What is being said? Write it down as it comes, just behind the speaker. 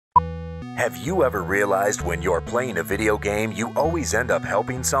Have you ever realized when you're playing a video game, you always end up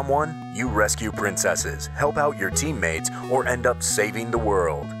helping someone? You rescue princesses, help out your teammates, or end up saving the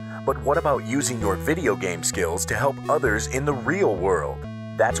world. But what about using your video game skills to help others in the real world?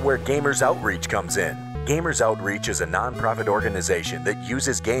 That's where Gamers Outreach comes in. Gamers Outreach is a nonprofit organization that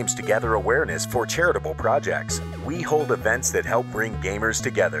uses games to gather awareness for charitable projects. We hold events that help bring gamers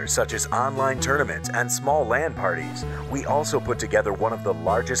together, such as online tournaments and small LAN parties. We also put together one of the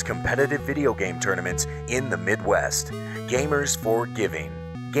largest competitive video game tournaments in the Midwest, Gamers for Giving.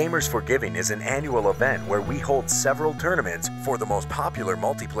 Gamers for Giving is an annual event where we hold several tournaments for the most popular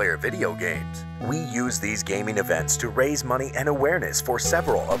multiplayer video games. We use these gaming events to raise money and awareness for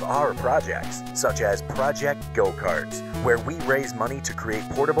several of our projects, such as Project Go-Karts, where we raise money to create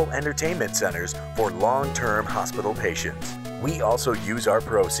portable entertainment centers for long-term hospital patients. We also use our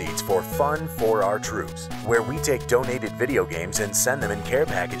proceeds for Fun for Our Troops, where we take donated video games and send them in care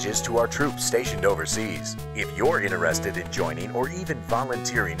packages to our troops stationed overseas. If you're interested in joining or even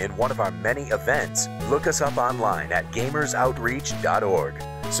volunteering in one of our many events, look us up online at gamersoutreach.org.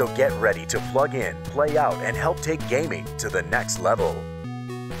 So get ready to plug in, play out, and help take gaming to the next level.